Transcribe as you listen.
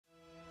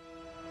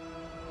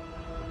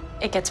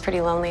It gets pretty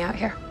lonely out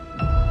here.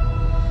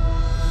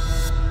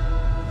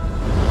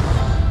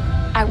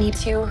 I need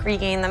to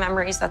regain the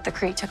memories that the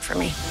Kree took from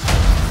me.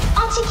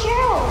 Auntie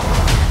Carol!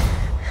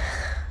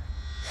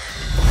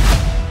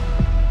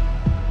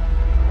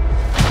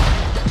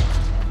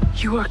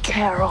 You are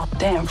Carol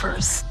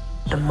Danvers,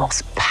 the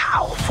most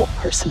powerful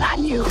person I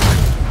knew.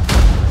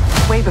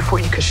 Way before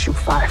you could shoot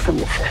fire from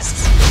your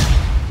fists.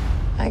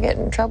 I get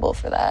in trouble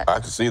for that. I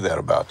can see that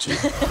about you.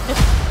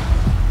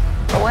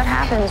 But what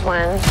happens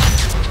when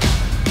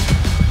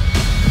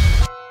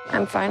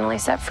I'm finally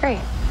set free?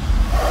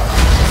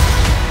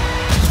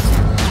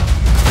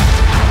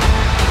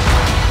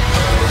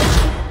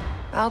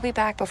 I'll be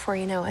back before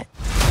you know it.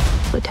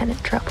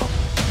 Lieutenant Trouble.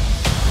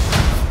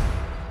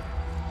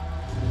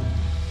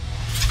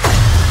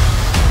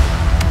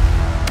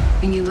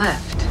 When you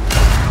left,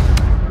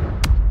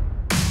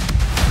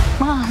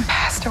 Mom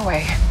passed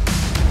away.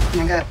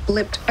 and I got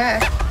blipped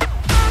back.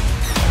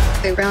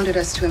 They rounded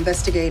us to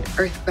investigate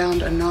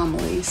earthbound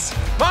anomalies.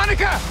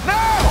 Monica, no!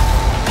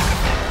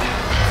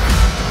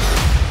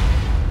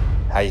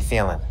 How you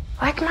feeling?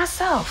 Like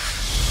myself.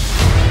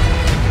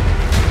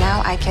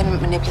 Now I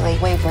can manipulate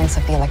wavelengths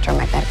of the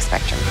electromagnetic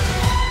spectrum.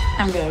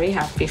 I'm very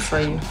happy for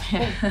you.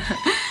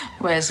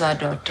 Where's our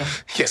daughter?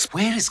 Yes,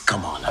 where is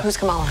Kamala? Who's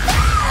Kamala? Oh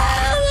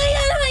my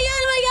god, oh my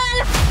god, oh my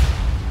god!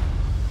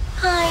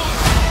 Hi.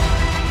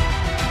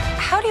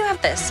 How do you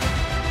have this?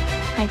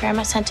 My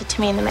grandma sent it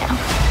to me in the mail.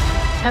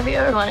 Have you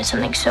ever wanted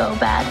something so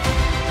bad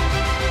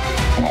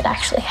and it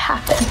actually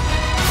happened?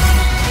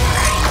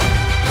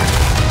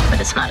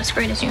 But it's not as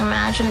great as you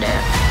imagined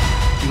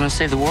it. You want to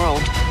save the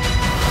world?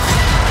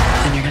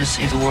 Then you're going to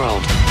save the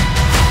world.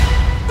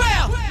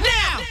 Well,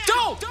 now,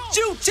 don't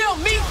you tell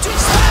me to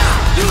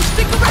stop. You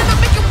stick around and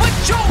make it what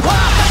you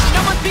want.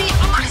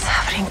 What is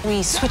happening?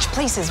 We switch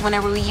places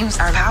whenever we use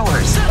our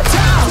powers.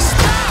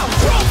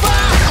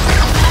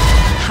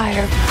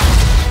 Higher.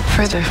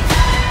 Further.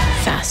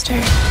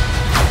 Faster.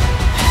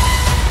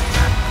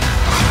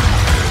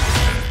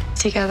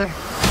 Together.